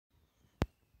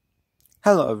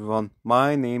Hello everyone,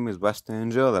 my name is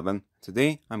Western11.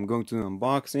 Today I'm going to do an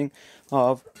unboxing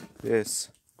of this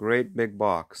great big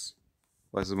box.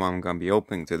 This is what I'm going to be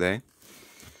opening today.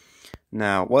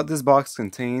 Now, what this box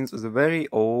contains is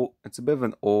it's a bit of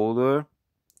an older,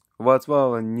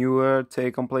 a newer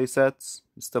take on play sets.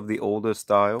 It's of the older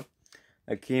style.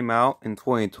 It came out in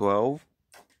 2012.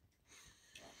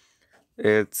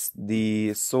 It's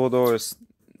the Sodor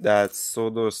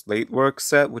Slate Work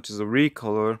set, which is a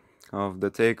recolor of the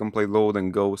Take and Play Load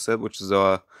and Go set, which is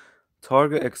a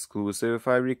Target exclusive if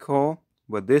I recall.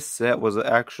 But this set was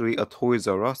actually a Toys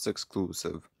R Us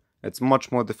exclusive. It's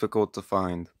much more difficult to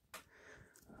find.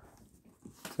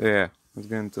 So yeah, let's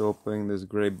get into opening this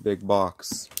great big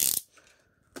box.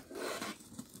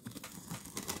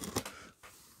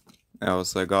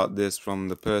 I got this from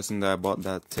the person that I bought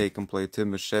that Take and Play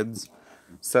Timber Sheds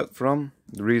set from.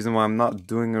 The reason why I'm not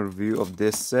doing a review of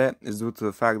this set is due to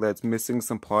the fact that it's missing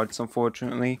some parts,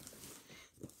 unfortunately.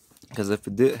 Because if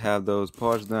it did have those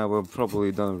parts, then I would have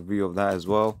probably done a review of that as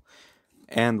well.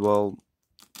 And well,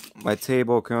 my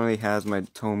table currently has my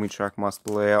Tomy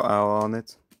Trackmaster layout out on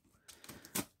it.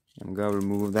 I'm gonna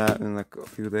remove that in like a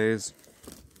few days.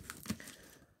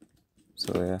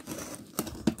 So yeah.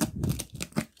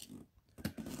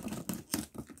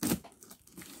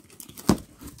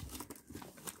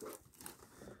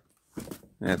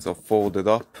 Yeah, it's all folded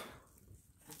up.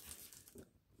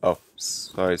 Oh,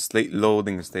 sorry, Slate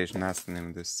Loading Station, that's the name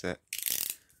of this set.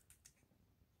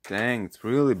 Dang, it's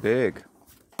really big.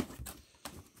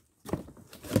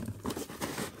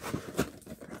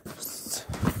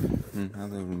 How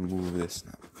do I remove this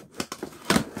now?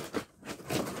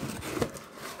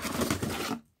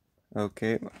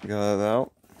 Okay, got it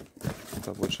out.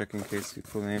 Double check in case you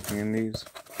put anything in these.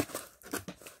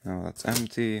 No, that's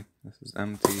empty. This is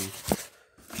empty.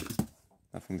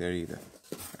 Nothing there either.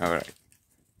 Alright.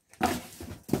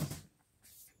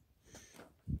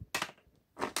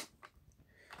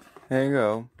 There you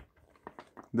go.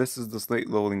 This is the Slate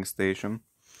Loading Station.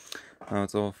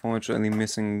 It's unfortunately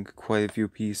missing quite a few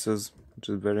pieces, which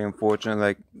is very unfortunate.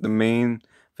 Like, the main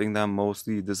thing that I'm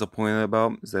mostly disappointed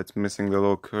about is that it's missing the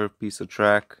little curved piece of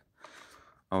track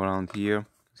around here.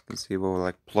 As you can see, we're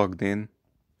like plugged in.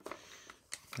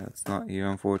 That's not here,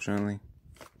 unfortunately.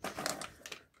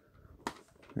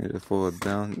 Maybe fold it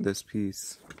down. This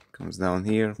piece comes down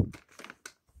here.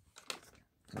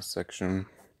 This section,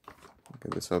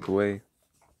 get this out of the way.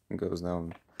 It goes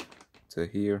down to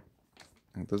here.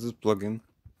 And does this plug in?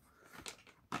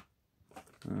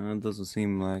 It doesn't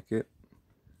seem like it.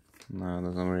 No, it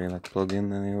doesn't really like plug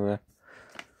in anywhere.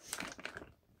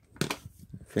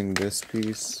 I think this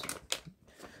piece,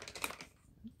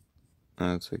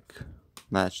 it's like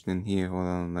latched in here. Hold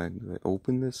on, like, do I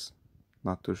open this?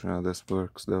 Not too sure how this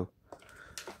works though.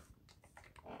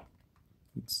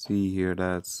 Let's see here,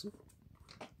 that's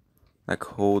like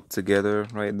hold together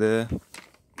right there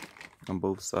on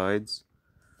both sides.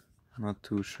 I'm not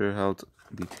too sure how to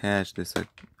detach this.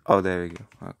 Oh, there we go.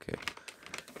 Okay,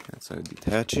 that's how you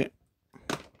detach it.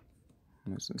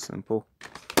 Nice and simple.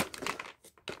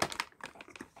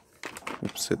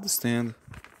 Oops, hit the stand.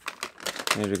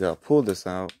 There you go. Pull this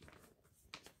out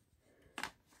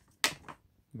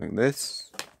like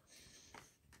this,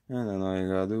 and then all you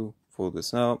gotta do, pull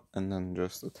this out and then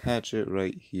just attach it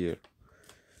right here.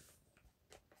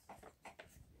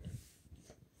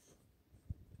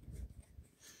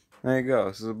 There you go.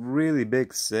 This is a really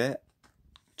big set,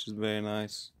 which is very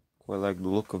nice. Quite like the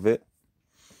look of it.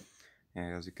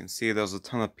 And as you can see, there's a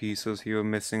ton of pieces here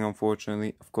missing,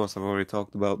 unfortunately. Of course, I've already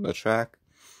talked about the track.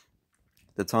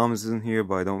 The Tom is in here,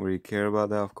 but I don't really care about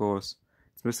that, of course.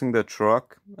 It's missing the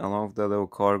truck, along with that little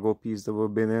cargo piece that would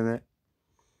have been in it.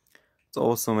 It's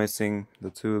also missing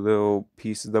the two little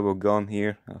pieces that were gone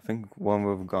here. I think one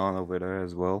would have gone over there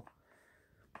as well.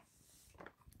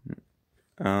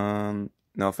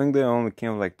 No, I think they only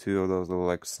came with like two of those little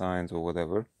like signs or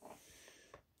whatever.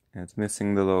 And it's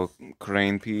missing the little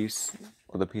crane piece,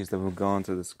 or the piece that would have gone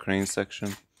to this crane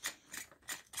section.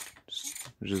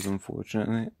 Which is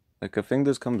unfortunate. Like, I think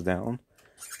this comes down,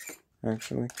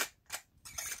 actually.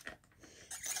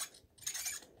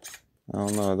 I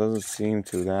don't know, it doesn't seem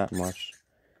to that much.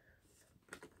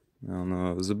 I don't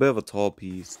know, it was a bit of a tall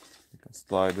piece. You can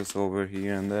slide this over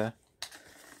here and there,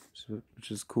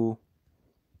 which is cool.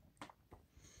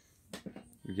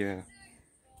 Yeah.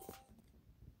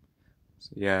 So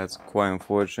yeah, it's quite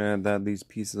unfortunate that these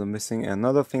pieces are missing.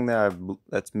 Another thing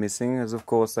that's missing is, of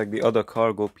course, like the other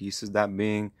cargo pieces, that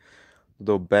being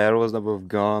the barrels that would have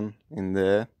gone in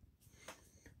there.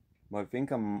 But I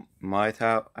think I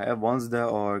have ones that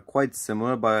are quite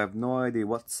similar, but I have no idea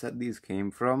what set these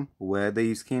came from, where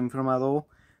these came from at all.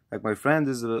 Like my friend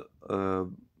is a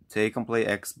take and play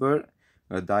expert,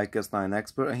 a diecast line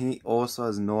expert, and he also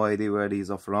has no idea where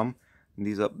these are from. And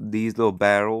these little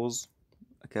barrels.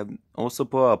 I can also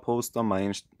put a post on my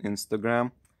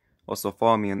Instagram. Also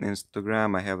follow me on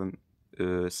Instagram. I haven't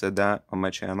said that on my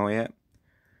channel yet.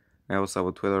 I also have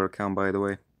a Twitter account, by the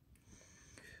way.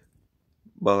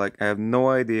 But like I have no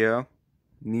idea.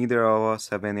 Neither of us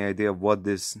have any idea of what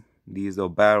these little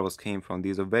barrels came from.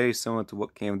 These are very similar to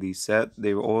what came with these set.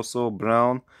 They were also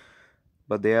brown,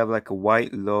 but they have like a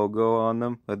white logo on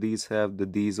them. But these have the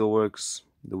Dieselworks,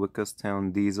 the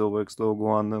Wickerstown Dieselworks logo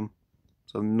on them.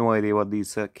 So I have no idea what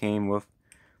these set came with,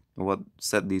 or what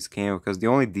set these came with. Because the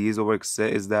only Dieselworks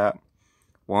set is that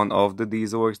one of the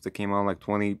Dieselworks that came out like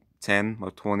 2010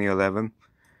 or 2011.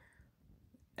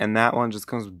 And that one just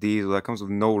comes with diesel. That comes with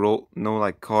no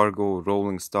like cargo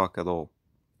rolling stock at all.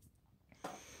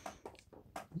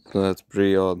 So that's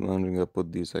pretty odd. I'm gonna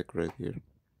put these like right here.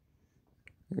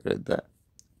 Like that.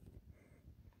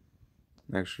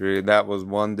 Actually, that was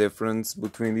one difference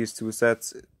between these two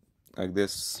sets. Like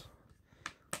this.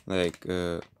 Like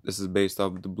this is based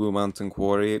off the Blue Mountain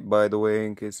Quarry, by the way,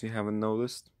 in case you haven't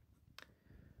noticed.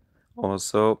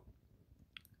 Also,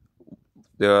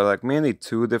 there are like mainly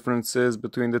two differences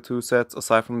between the two sets,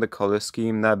 aside from the color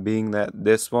scheme, that being that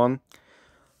this one,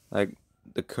 like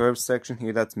the curve section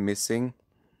here that's missing,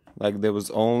 like there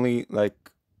was only like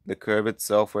the curve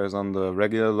itself, whereas on the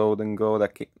regular Load and Go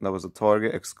that was a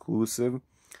Target exclusive.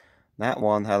 That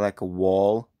one had like a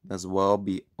wall as well,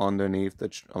 be underneath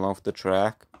along the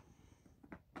track,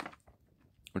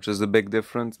 which is a big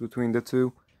difference between the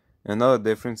two. Another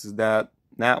difference is that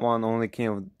one only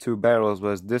came with two barrels,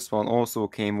 whereas this one also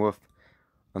came with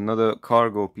another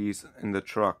cargo piece in the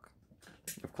truck.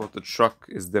 Of course, the truck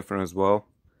is different as well.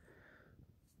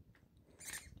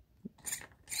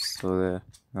 So there.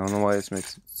 I don't know why this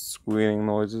makes squealing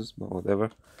noises, but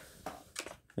whatever.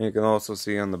 And you can also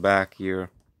see on the back here,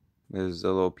 there's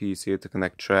a little piece here to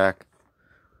connect track.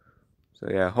 So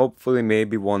yeah, hopefully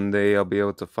maybe one day I'll be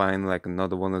able to find like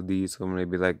another one of these, or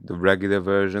maybe like the regular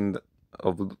version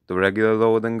of the regular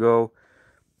Load and Go.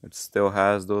 It still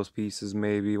has those pieces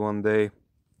maybe one day.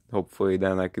 Hopefully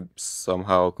then I could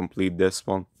somehow complete this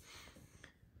one.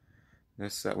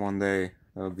 This set one day.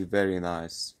 That would be very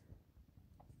nice.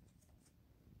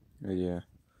 But yeah.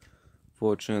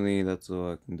 Fortunately, that's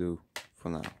all I can do for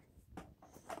now.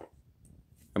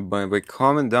 But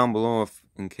comment down below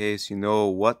in case you know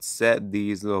what set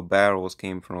these little barrels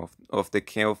came from. Or if they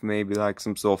came with maybe like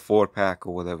some sort of 4-pack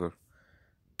or whatever.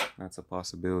 That's a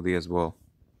possibility as well.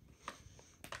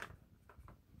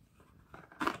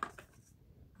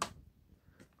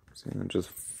 So I'll just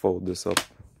fold this up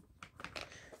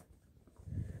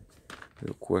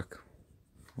real quick.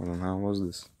 Hold on, how was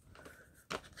this?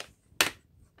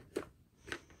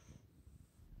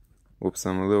 Whoops,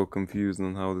 I'm a little confused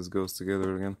on how this goes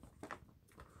together again.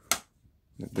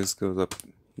 This goes up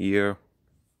here,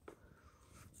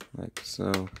 like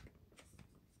so.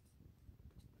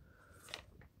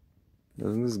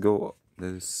 Doesn't this go up?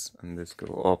 This and this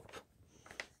go up,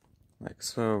 like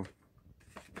so.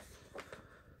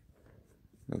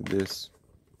 Like this.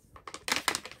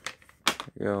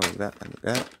 There you go, that and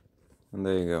that. And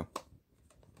there you go.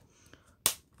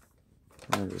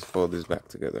 I'll just fold this back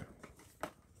together.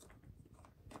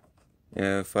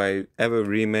 Yeah, if I ever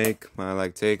remake my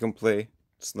like take and play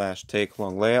 / take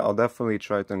along layout, I'll definitely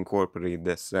try to incorporate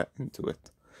this set into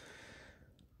it.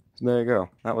 So there you go.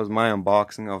 That was my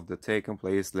unboxing of the take and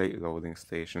play slate loading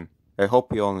station. I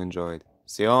hope you all enjoyed.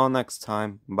 See you all next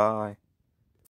time. Bye.